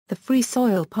The Free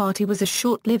Soil Party was a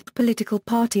short-lived political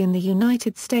party in the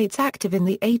United States active in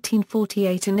the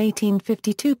 1848 and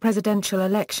 1852 presidential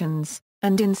elections,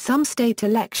 and in some state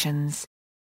elections.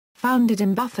 Founded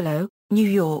in Buffalo, New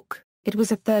York, it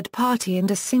was a third party and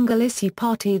a single-issue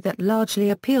party that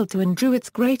largely appealed to and drew its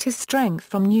greatest strength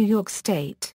from New York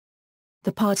State.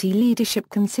 The party leadership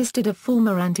consisted of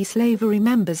former anti-slavery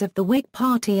members of the Whig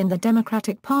Party and the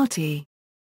Democratic Party.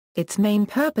 Its main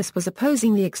purpose was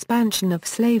opposing the expansion of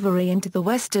slavery into the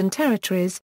Western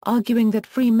territories, arguing that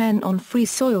free men on free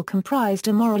soil comprised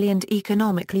a morally and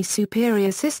economically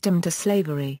superior system to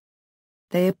slavery.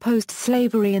 They opposed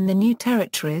slavery in the new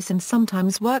territories and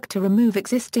sometimes worked to remove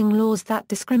existing laws that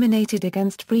discriminated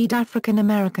against freed African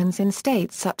Americans in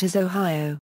states such as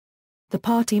Ohio. The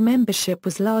party membership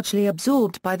was largely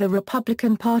absorbed by the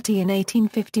Republican Party in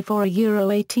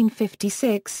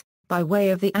 1854–1856, by way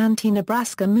of the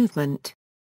anti-Nebraska movement.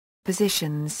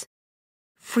 Positions.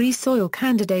 Free soil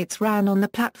candidates ran on the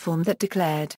platform that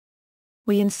declared,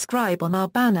 "We inscribe on our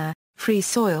banner, free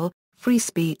soil, free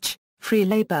speech, free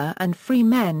labor and free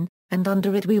men, and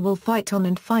under it we will fight on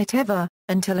and fight ever,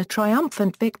 until a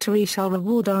triumphant victory shall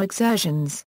reward our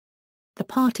exertions." The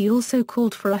party also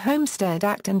called for a Homestead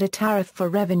Act and a tariff for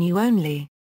revenue only.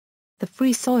 The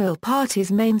Free Soil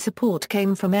Party's main support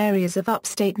came from areas of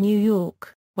upstate New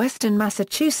York, western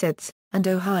Massachusetts, and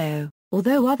Ohio,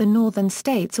 although other northern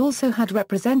states also had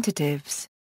representatives.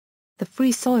 The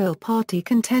Free Soil Party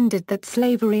contended that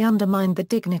slavery undermined the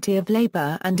dignity of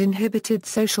labor and inhibited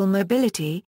social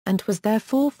mobility, and was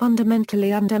therefore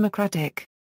fundamentally undemocratic.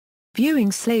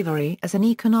 Viewing slavery as an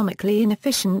economically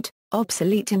inefficient,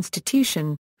 obsolete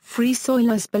institution, Free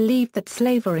Soilers believed that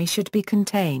slavery should be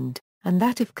contained, and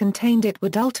that if contained it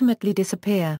would ultimately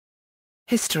disappear.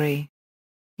 History.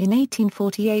 In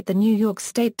 1848 the New York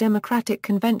State Democratic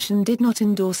Convention did not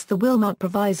endorse the Wilmot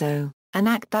Proviso, an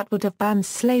act that would have banned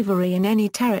slavery in any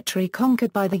territory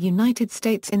conquered by the United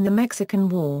States in the Mexican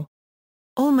War.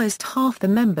 Almost half the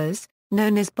members,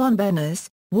 known as bondburners,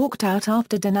 walked out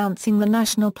after denouncing the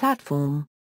national platform.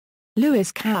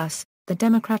 Lewis Cass, the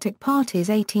Democratic Party's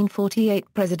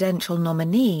 1848 presidential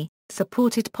nominee,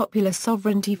 supported popular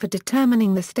sovereignty for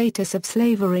determining the status of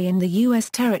slavery in the U.S.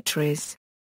 territories.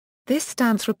 This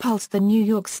stance repulsed the New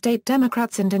York State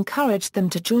Democrats and encouraged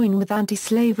them to join with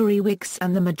anti-slavery Whigs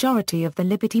and the majority of the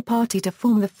Liberty Party to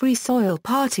form the Free Soil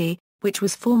Party, which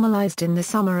was formalized in the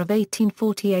summer of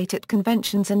 1848 at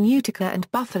conventions in Utica and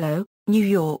Buffalo, New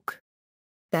York.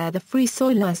 There the Free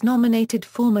Soilers nominated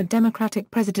former Democratic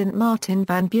President Martin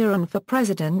Van Buren for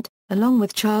president, along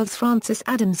with Charles Francis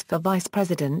Adams for vice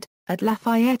president, at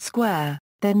Lafayette Square,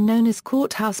 then known as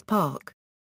Courthouse Park.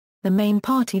 The main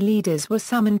party leaders were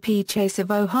Salmon P. Chase of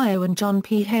Ohio and John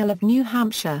P. Hale of New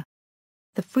Hampshire.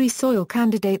 The Free Soil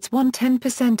candidates won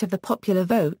 10% of the popular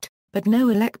vote, but no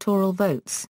electoral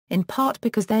votes, in part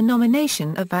because their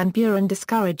nomination of Van Buren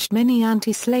discouraged many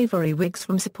anti-slavery Whigs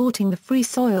from supporting the Free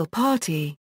Soil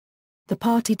Party. The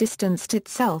party distanced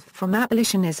itself from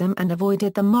abolitionism and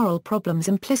avoided the moral problems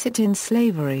implicit in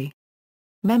slavery.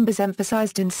 Members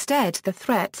emphasized instead the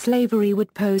threat slavery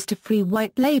would pose to free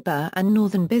white labor and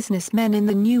northern businessmen in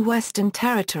the new Western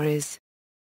territories.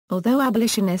 Although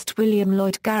abolitionist William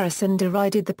Lloyd Garrison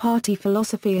derided the party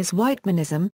philosophy as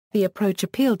whitemanism, the approach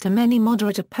appealed to many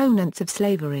moderate opponents of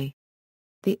slavery.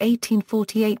 The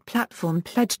 1848 platform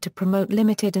pledged to promote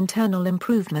limited internal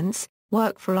improvements,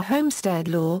 work for a homestead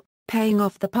law, paying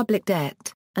off the public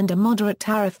debt, and a moderate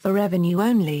tariff for revenue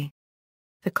only.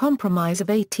 The Compromise of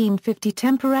 1850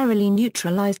 temporarily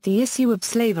neutralized the issue of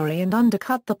slavery and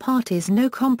undercut the party's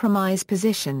no-compromise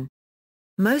position.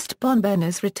 Most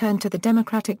bondburners returned to the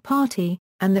Democratic Party,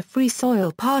 and the Free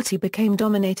Soil Party became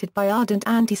dominated by ardent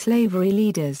anti-slavery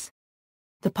leaders.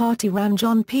 The party ran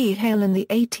John P. Hale in the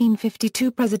 1852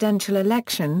 presidential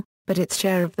election, but its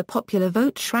share of the popular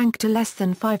vote shrank to less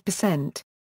than 5%.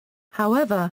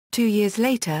 However, 2 years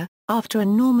later, after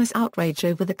enormous outrage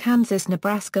over the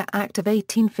Kansas-Nebraska Act of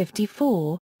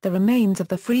 1854, the remains of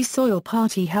the Free Soil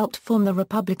Party helped form the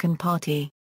Republican Party.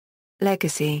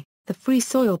 Legacy. The Free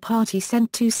Soil Party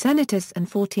sent 2 senators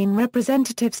and 14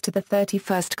 representatives to the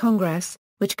 31st Congress,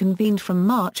 which convened from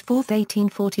March 4,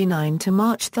 1849 to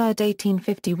March 3,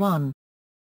 1851.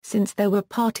 Since there were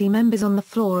party members on the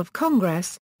floor of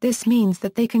Congress, this means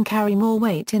that they can carry more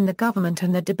weight in the government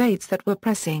and the debates that were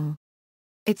pressing.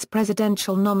 Its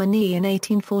presidential nominee in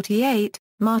 1848,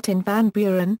 Martin Van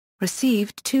Buren,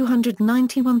 received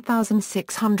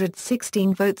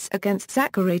 291,616 votes against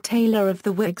Zachary Taylor of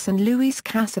the Whigs and Lewis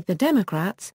Cass of the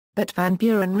Democrats, but Van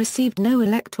Buren received no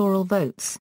electoral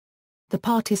votes. The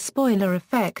party's spoiler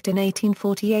effect in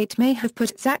 1848 may have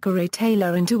put Zachary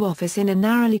Taylor into office in a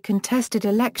narrowly contested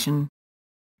election.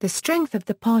 The strength of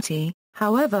the party,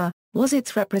 however, was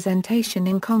its representation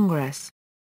in Congress.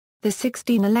 The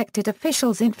 16 elected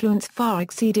officials' influence far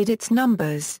exceeded its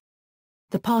numbers.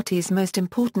 The party's most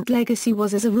important legacy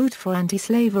was as a route for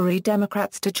anti-slavery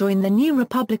Democrats to join the new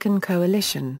Republican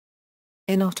coalition.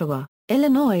 In Ottawa,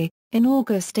 Illinois, in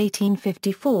August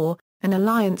 1854, an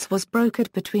alliance was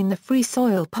brokered between the Free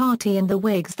Soil Party and the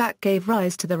Whigs that gave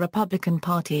rise to the Republican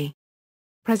Party.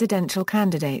 Presidential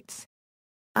candidates.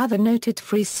 Other noted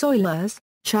Free Soilers: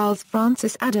 Charles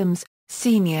Francis Adams,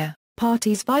 Sr.,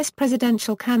 party's vice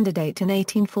presidential candidate in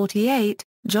 1848,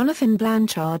 Jonathan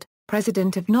Blanchard,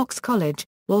 president of Knox College,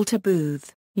 Walter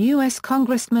Booth, U.S.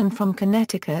 Congressman from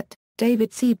Connecticut,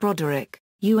 David C. Broderick,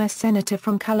 U.S. Senator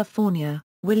from California,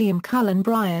 William Cullen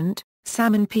Bryant,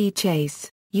 Salmon P. Chase,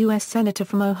 U.S. Senator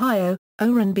from Ohio,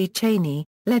 Orrin B. Cheney,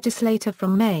 legislator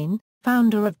from Maine,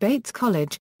 founder of Bates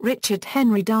College, Richard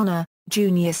Henry Dana,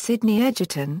 Jr. Sidney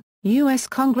Edgerton, U.S.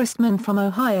 Congressman from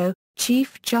Ohio,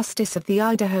 Chief Justice of the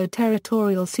Idaho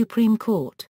Territorial Supreme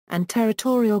Court, and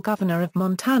Territorial Governor of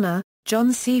Montana,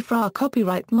 John C. Farrar.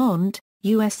 Copyright Mont,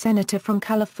 U.S. Senator from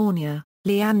California,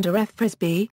 Leander F.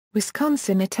 Frisbee,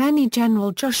 Wisconsin Attorney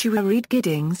General Joshua Reed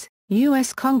Giddings,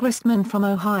 U.S. Congressman from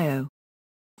Ohio.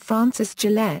 Francis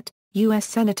Gillette, U.S.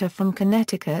 Senator from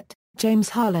Connecticut, James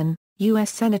Harlan,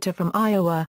 U.S. Senator from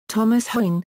Iowa, Thomas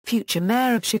Hoyne, future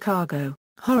Mayor of Chicago,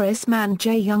 Horace Mann.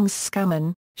 J. Youngs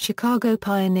Scammon, Chicago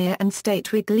pioneer and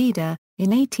state Whig leader, in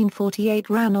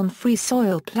 1848 ran on Free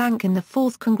Soil Plank in the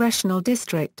 4th Congressional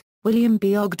District, William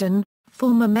B. Ogden,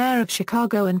 former mayor of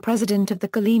Chicago and president of the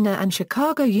Galena and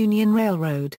Chicago Union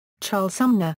Railroad, Charles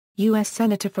Sumner, U.S.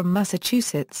 Senator from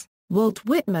Massachusetts, Walt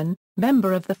Whitman,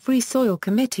 member of the Free Soil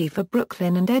Committee for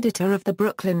Brooklyn and editor of the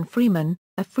Brooklyn Freeman,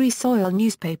 a Free Soil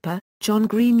newspaper, John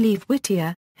Greenleaf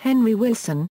Whittier, Henry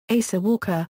Wilson, Asa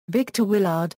Walker, Victor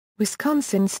Willard,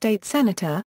 Wisconsin State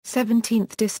Senator,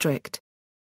 17th District.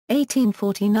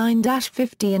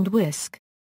 1849-50 and Whisk.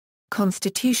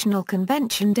 Constitutional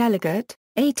Convention Delegate,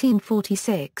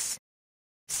 1846.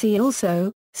 See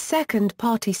also, Second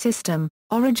Party System,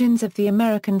 Origins of the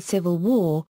American Civil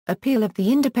War, Appeal of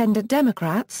the Independent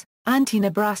Democrats,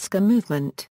 Anti-Nebraska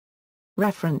Movement.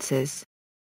 References.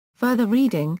 Further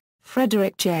reading,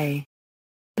 Frederick J.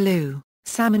 Blue,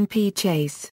 Salmon P.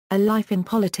 Chase, A Life in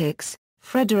Politics,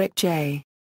 Frederick J.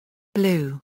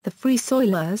 Blue, The Free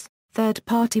Soilers, Third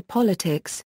Party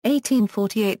Politics,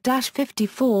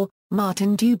 1848-54,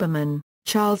 Martin Duberman,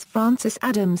 Charles Francis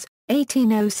Adams,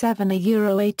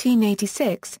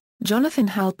 1807–1886, Jonathan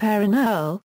Halperin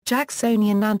Earl,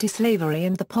 Jacksonian Anti-Slavery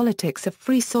and the Politics of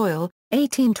Free Soil,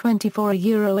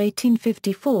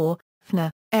 1824–1854,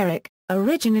 Fner, Eric,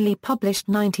 originally published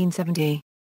 1970.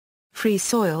 Free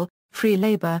Soil, Free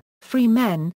Labor, Free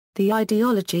Men, The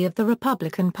Ideology of the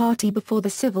Republican Party Before the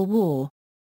Civil War.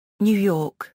 New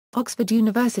York, Oxford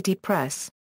University Press.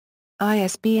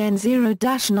 ISBN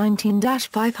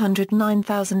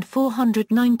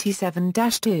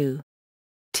 0-19-509497-2.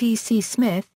 T.C.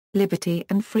 Smith, Liberty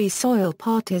and Free Soil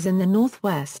Parties in the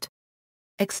Northwest.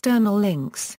 External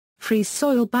links, Free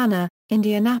Soil Banner,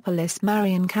 Indianapolis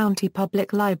Marion County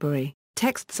Public Library,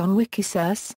 texts on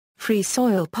Wikisource, Free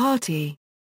Soil Party.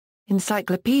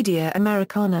 Encyclopedia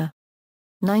Americana.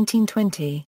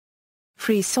 1920.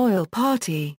 Free Soil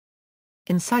Party.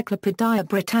 Encyclopedia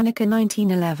Britannica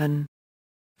 1911.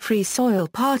 Free Soil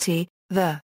Party,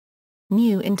 The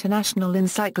New International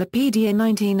Encyclopedia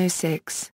 1906.